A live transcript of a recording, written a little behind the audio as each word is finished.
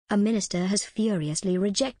a minister has furiously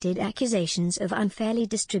rejected accusations of unfairly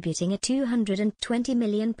distributing a £220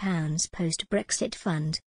 million post-Brexit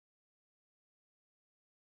fund.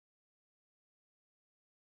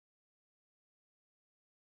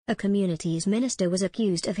 A Communities Minister was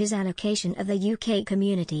accused of his allocation of the UK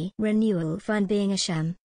Community Renewal Fund being a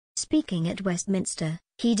sham. Speaking at Westminster,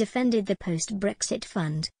 he defended the post-Brexit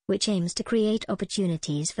fund, which aims to create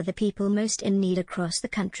opportunities for the people most in need across the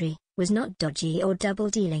country, was not dodgy or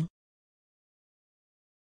double-dealing.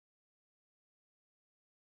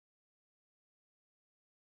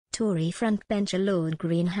 Tory frontbencher Lord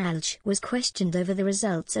Greenhalgh was questioned over the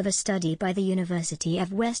results of a study by the University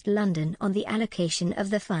of West London on the allocation of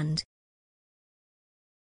the fund.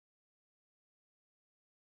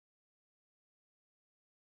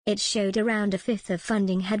 It showed around a fifth of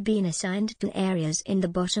funding had been assigned to areas in the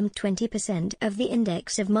bottom 20% of the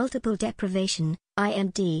Index of Multiple Deprivation,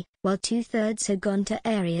 IMD, while two-thirds had gone to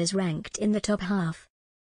areas ranked in the top half.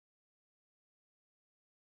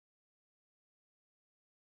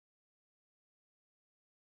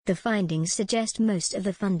 The findings suggest most of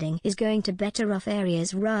the funding is going to better off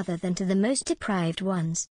areas rather than to the most deprived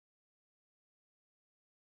ones.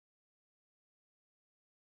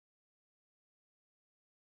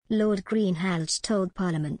 Lord Greenhalgh told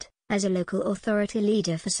Parliament, as a local authority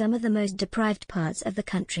leader for some of the most deprived parts of the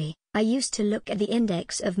country, I used to look at the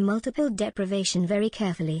Index of Multiple Deprivation very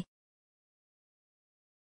carefully.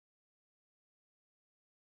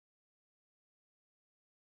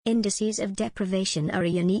 Indices of deprivation are a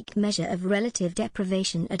unique measure of relative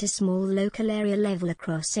deprivation at a small local area level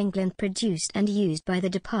across England, produced and used by the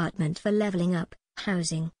Department for Levelling Up,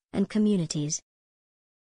 Housing, and Communities.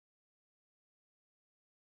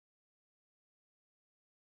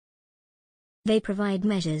 They provide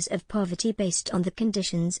measures of poverty based on the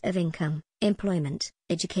conditions of income, employment,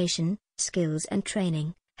 education, skills and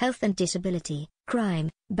training, health and disability,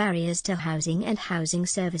 crime, barriers to housing and housing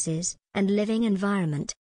services, and living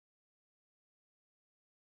environment.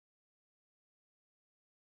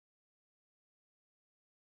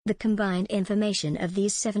 The combined information of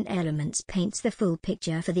these 7 elements paints the full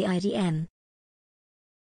picture for the IDM.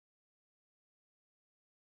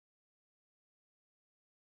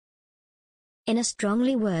 In a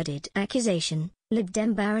strongly worded accusation, Lib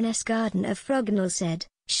Dem Baroness Garden of Frognall said,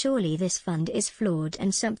 "Surely this fund is flawed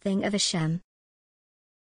and something of a sham."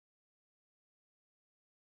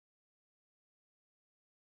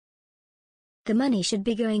 The money should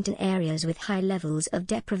be going to areas with high levels of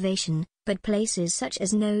deprivation, but places such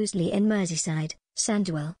as Knowsley in Merseyside,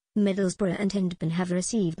 Sandwell, Middlesbrough and Hindburn have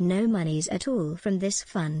received no monies at all from this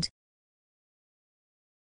fund.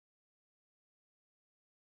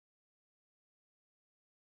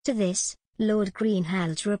 To this, Lord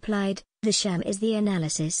Greenhalgh replied, "The sham is the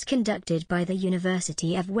analysis conducted by the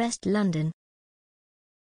University of West London."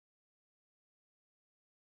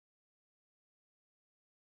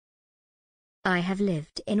 I have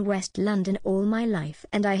lived in West London all my life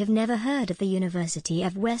and I have never heard of the University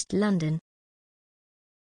of West London.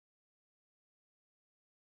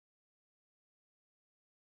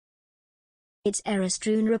 Its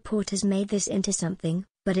error-strewn report has made this into something,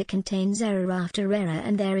 but it contains error after error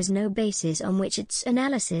and there is no basis on which its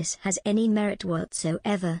analysis has any merit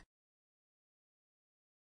whatsoever.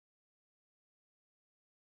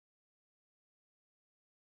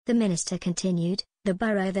 The minister continued, "The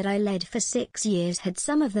borough that I led for 6 years had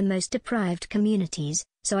some of the most deprived communities,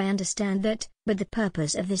 so I understand that, but the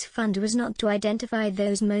purpose of this fund was not to identify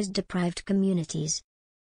those most deprived communities.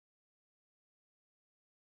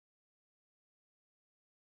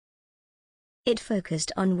 It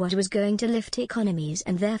focused on what was going to lift economies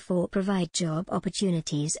and therefore provide job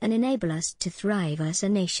opportunities and enable us to thrive as a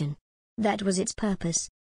nation. That was its purpose."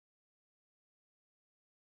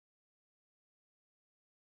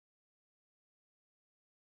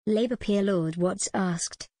 Labour peer Lord Watts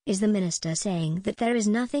asked, "Is the minister saying that there is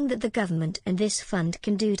nothing that the government and this fund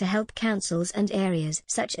can do to help councils and areas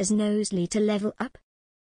such as Knowsley to level up?"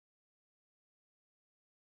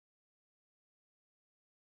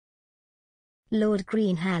 Lord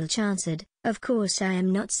Greenhalgh answered, "Of course I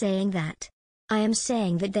am not saying that. I am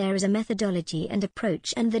saying that there is a methodology and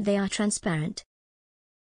approach and that they are transparent."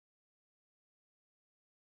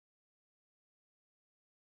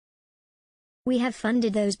 "We have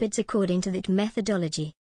funded those bids according to that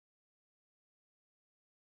methodology."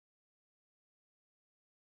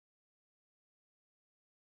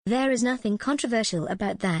 "There is nothing controversial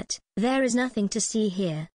about that, there is nothing to see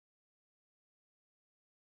here."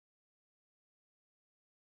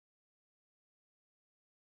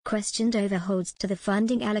 Questioned over holds to the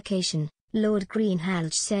funding allocation, Lord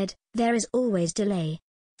Greenhalgh said, "There is always delay.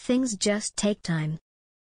 Things just take time.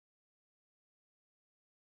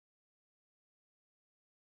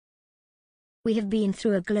 We have been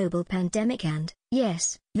through a global pandemic and,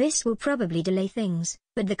 yes, this will probably delay things,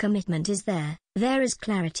 but the commitment is there, there is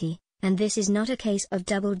clarity, and this is not a case of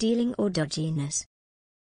double-dealing or dodginess.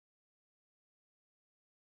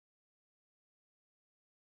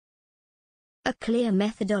 A clear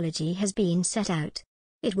methodology has been set out.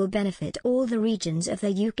 It will benefit all the regions of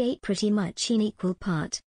the UK pretty much in equal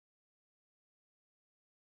part.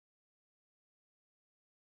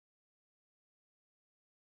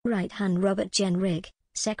 Right Hon. Robert Gen Rigg,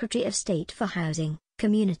 Secretary of State for Housing,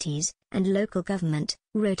 Communities, and Local Government,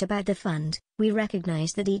 wrote about the fund. We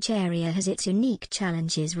recognise that each area has its unique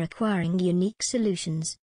challenges requiring unique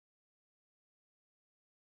solutions.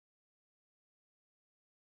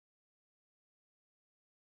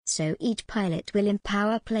 So each pilot will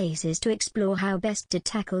empower places to explore how best to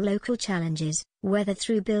tackle local challenges, whether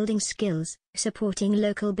through building skills, supporting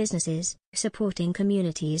local businesses, supporting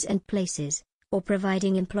communities and places, or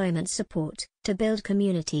providing employment support, to build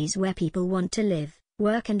communities where people want to live,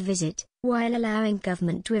 work and visit, while allowing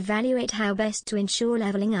government to evaluate how best to ensure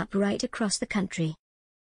levelling up right across the country.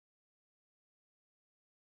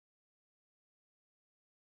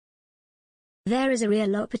 There is a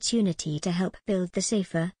real opportunity to help build the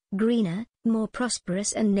safer, greener, more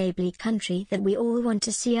prosperous and neighbourly country that we all want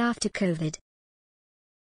to see after COVID.